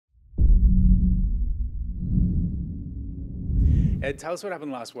Ed, tell us what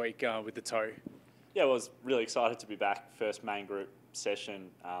happened last week with the toe. Yeah, I was really excited to be back. First main group session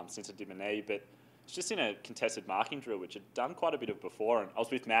since I did my knee, but it's just in a contested marking drill, which I'd done quite a bit of before. And I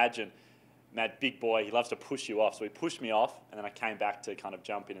was with Madge, and Mad, big boy, he loves to push you off. So he pushed me off, and then I came back to kind of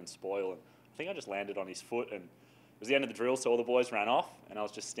jump in and spoil. And I think I just landed on his foot, and it was the end of the drill, so all the boys ran off, and I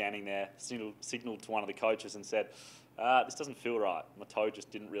was just standing there, signalled to one of the coaches and said, this doesn't feel right. My toe just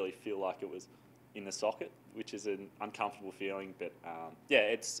didn't really feel like it was in the socket, which is an uncomfortable feeling. But yeah,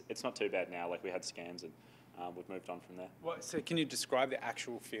 it's not too bad now. Like, we had scans, and we've moved on from there. So can you describe the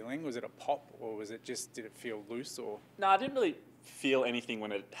actual feeling? Was it a pop, or was it just, did it feel loose? Or No, I didn't really feel anything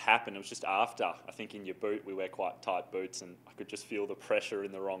when it happened. It was just after. I think in your boot, we wear quite tight boots, and I could just feel the pressure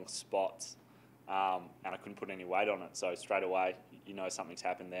in the wrong spots, and I couldn't put any weight on it. So straight away, you know something's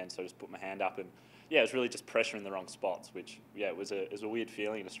happened then. So I just put my hand up, and yeah, it was really just pressure in the wrong spots, which, yeah, it was a weird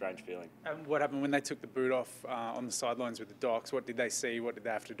feeling and a strange feeling. And what happened when they took the boot off on the sidelines with the docs? What did they see? What did they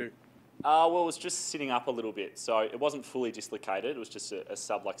have to do? Well, it was just sitting up a little bit. So it wasn't fully dislocated. It was just a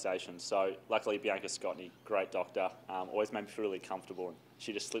subluxation. So luckily, Bianca Scottney, great doctor, always made me feel really comfortable, and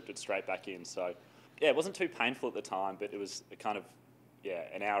she just slipped it straight back in. So yeah, it wasn't too painful at the time, but it was a kind of, yeah,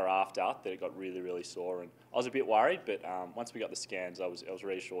 an hour after that it got really, really sore, and I was a bit worried. But once we got the scans, I was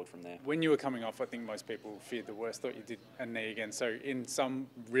reassured from there. When you were coming off, I think most people feared the worst, thought you did a knee again. So in some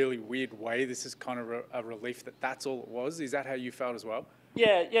really weird way, this is kind of a relief that that's all it was. Is that how you felt as well?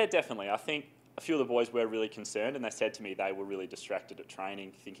 Yeah, definitely. I think a few of the boys were really concerned, and they said to me they were really distracted at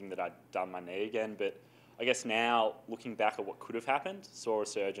training, thinking that I'd done my knee again. But I guess now, looking back at what could have happened, saw a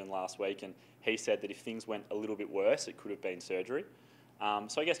surgeon last week, and he said that if things went a little bit worse, it could have been surgery.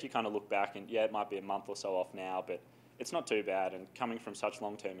 So I guess you kind of look back and, yeah, it might be a month or so off now, but it's not too bad. And coming from such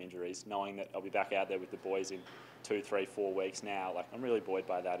long-term injuries, knowing that I'll be back out there with the boys in 2, 3, 4 weeks now, like, I'm really buoyed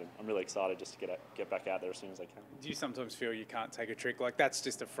by that, and I'm really excited just to get back out there as soon as I can. Do you sometimes feel you can't take a trick? Like, that's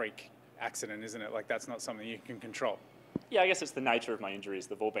just a freak accident, isn't it? Like, that's not something you can control. Yeah, I guess it's the nature of my injuries.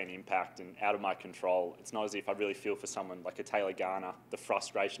 They've all been impact and out of my control. It's not as if I really feel for someone like a Taylor Garner, the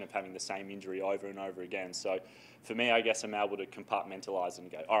frustration of having the same injury over and over again. So for me, I guess I'm able to compartmentalise and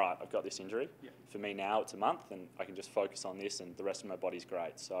go, all right, I've got this injury. Yeah. For me now, it's a month, and I can just focus on this, and the rest of my body's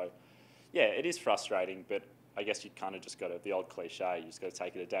great. So yeah, it is frustrating, but I guess you kind of just got to, the old cliche, you just got to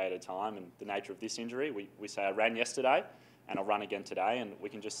take it a day at a time. And the nature of this injury, we say I ran yesterday, and I'll run again today, and we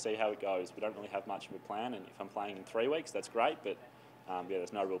can just see how it goes. We don't really have much of a plan, and if I'm playing in 3 weeks, that's great, but yeah,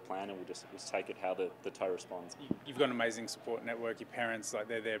 there's no real plan, and we'll just take it how the toe responds. You've got an amazing support network. Your parents, like,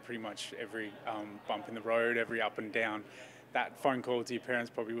 they're there pretty much every bump in the road, every up and down. That phone call to your parents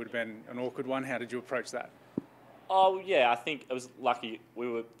probably would have been an awkward one. How did you approach that? Oh yeah, I think I was lucky.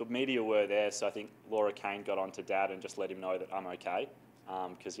 The media were there, so I think Laura Kane got on to Dad and just let him know that I'm okay.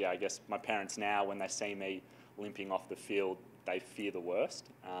 Because yeah, I guess my parents now, when they see me limping off the field, they fear the worst.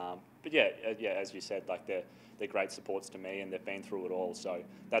 But yeah, as you said, like, they're great supports to me, and they've been through it all. So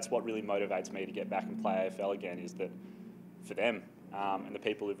that's what really motivates me to get back and play AFL again, is that for them and the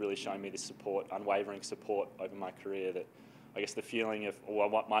people who've really shown me this support, unwavering support over my career, that I guess the feeling of,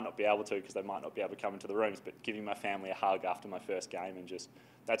 well, I might not be able to because they might not be able to come into the rooms, but giving my family a hug after my first game, and just,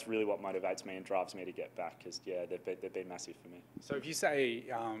 that's really what motivates me and drives me to get back, because yeah, they've been massive for me. So if you say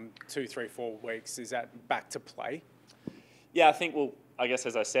 2, 3, 4 weeks, is that back to play? Yeah, I think I guess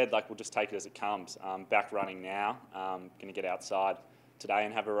as I said, like, we'll just take it as it comes. Back running now, going to get outside today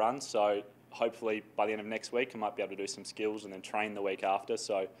and have a run. So hopefully by the end of next week, I might be able to do some skills and then train the week after.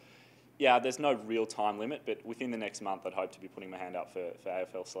 So yeah, there's no real time limit, but within the next month, I'd hope to be putting my hand up for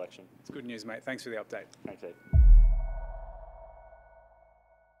AFL selection. It's good news, mate. Thanks for the update. Thanks, Ed.